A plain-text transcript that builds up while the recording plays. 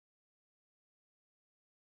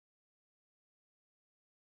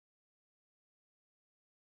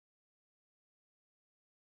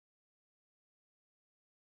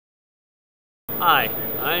Hi,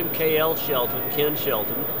 I'm Shelton, Ken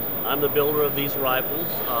Shelton. I'm the builder of these rifles.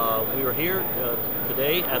 We are here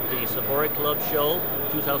today at the Safari Club Show,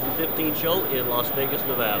 2015 show in Las Vegas,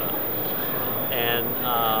 Nevada. And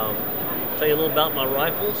tell you a little about my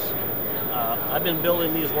rifles. I've been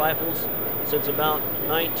building these rifles since about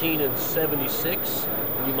 1976.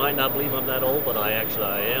 You might not believe I'm that old, but I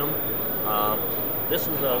am. This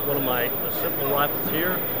is one of my simple rifles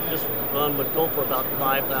here. This gun would go for about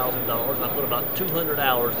 $5,000. I put about 200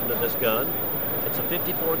 hours into this gun. It's a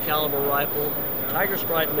 54 caliber rifle, tiger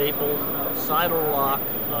stripe maple, sider lock.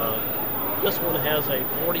 This one has a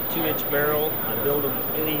 42-inch barrel. I build them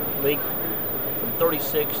any length from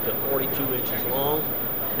 36 to 42 inches long.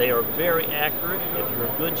 They are very accurate. If you're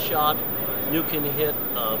a good shot, you can hit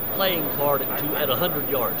a playing card at 100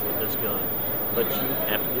 yards with this gun. But you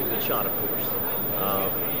have to be a good shot, of course.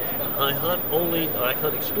 I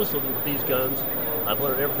hunt exclusively with these guns. I've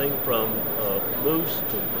hunted everything from moose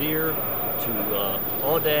to deer to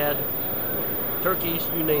aoudad, turkeys,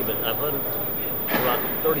 you name it. I've hunted for about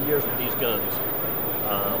 30 years with these guns.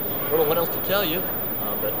 I don't know what else to tell you,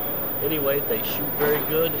 but anyway, they shoot very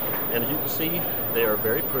good, and as you can see, they are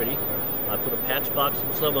very pretty. I put a patch box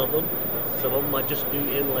in some of them. Some of them I just do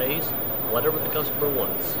inlays, whatever the customer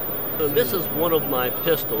wants. So this is one of my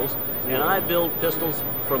pistols, and I build pistols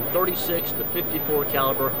from 36 to 54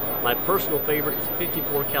 caliber. My personal favorite is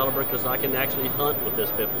 54 caliber because I can actually hunt with this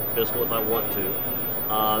pistol if I want to.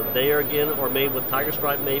 They are made with tiger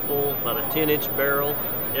stripe maple, about a 10-inch barrel.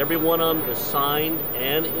 Every one of them is signed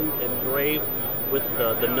and engraved with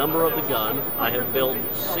the number of the gun. I have built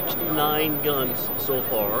 69 guns so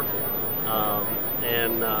far,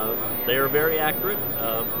 and they are very accurate.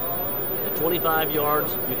 At 25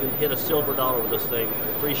 yards, you can hit a silver dollar with this thing,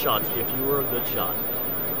 3 shots if you were a good shot.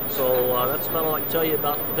 So that's about all I can tell you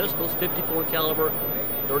about the pistols. 54 caliber,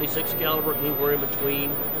 36 caliber, anywhere in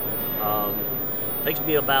between. Takes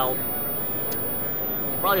me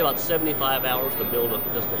probably about 75 hours to build a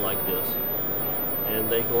pistol like this. And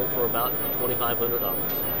they go for about $2,500.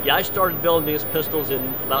 Yeah, I started building these pistols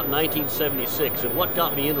in about 1976, and what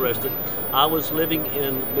got me interested, I was living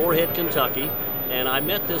in Moorhead, Kentucky, and I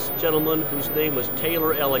met this gentleman whose name was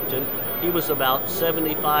Taylor Ellington. He was about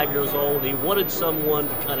 75 years old. He wanted someone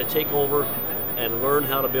to kind of take over and learn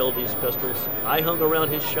how to build these pistols. I hung around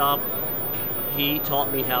his shop. He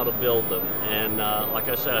taught me how to build them, and like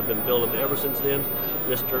I said, I've been building them ever since then.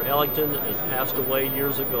 Mr. Ellington has passed away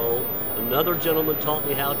years ago. Another gentleman taught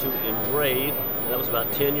me how to engrave. That was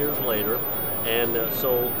about 10 years later, and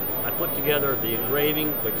so I put together the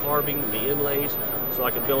engraving, the carving, the inlays, so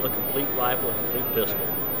I could build a complete rifle, a complete pistol.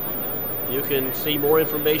 You can see more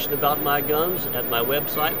information about my guns at my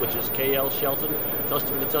website, which is KLShelton,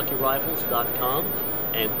 CustomKentuckyRifles.com.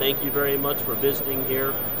 And thank you very much for visiting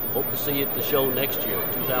here. Hope to see you at the show next year,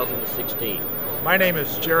 2016. My name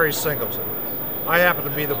is Jerry Singleton. I happen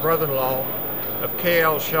to be the brother-in-law of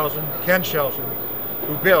Ken Shelton,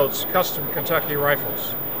 who builds custom Kentucky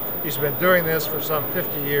rifles. He's been doing this for some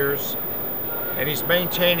 50 years, and he's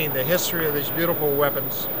maintaining the history of these beautiful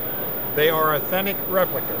weapons. They are authentic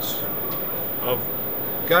replicas of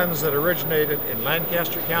guns that originated in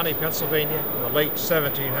Lancaster County, Pennsylvania in the late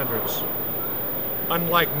 1700s.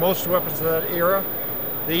 Unlike most weapons of that era,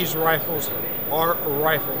 these rifles are a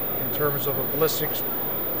rifle in terms of a ballistics,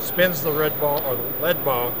 spins the lead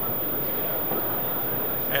ball,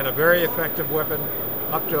 and a very effective weapon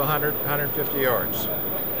up to 100, 150 yards.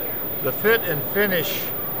 The fit and finish,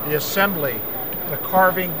 the assembly, the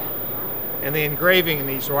carving, and the engraving in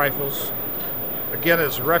these rifles, again,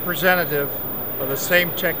 is representative of the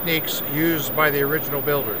same techniques used by the original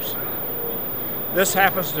builders. This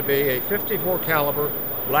happens to be a 54 caliber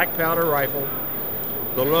black powder rifle.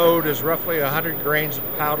 The load is roughly 100 grains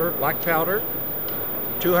of powder, black powder,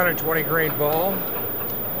 220 grain ball,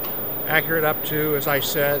 accurate up to, as I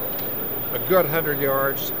said, a good 100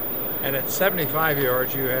 yards, and at 75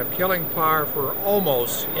 yards you have killing power for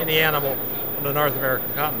almost any animal on the North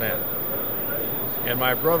American continent. And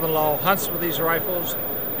my brother-in-law hunts with these rifles,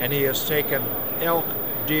 and he has taken elk,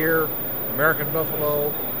 deer, American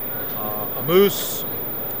buffalo, a moose.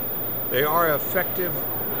 They are effective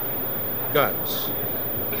guns.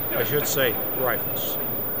 I should say rifles.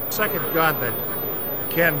 The second gun that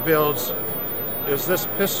Ken builds is this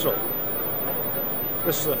pistol.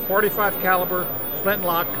 This is a 45 caliber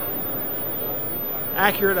flintlock,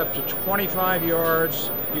 accurate up to 25 yards.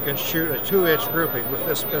 You can shoot a 2-inch grouping with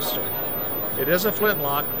this pistol. It is a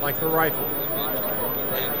flintlock like the rifle.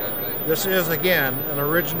 This is, again, an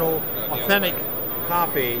original, authentic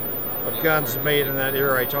copy of guns made in that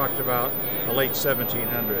era I talked about, the late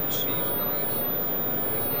 1700s.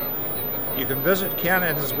 You can visit Ken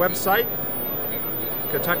at his website,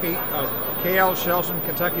 KL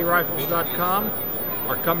KentuckyRifles.com,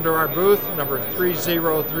 or come to our booth, number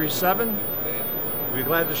 3037. We'll be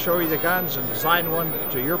glad to show you the guns and design one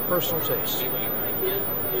to your personal taste.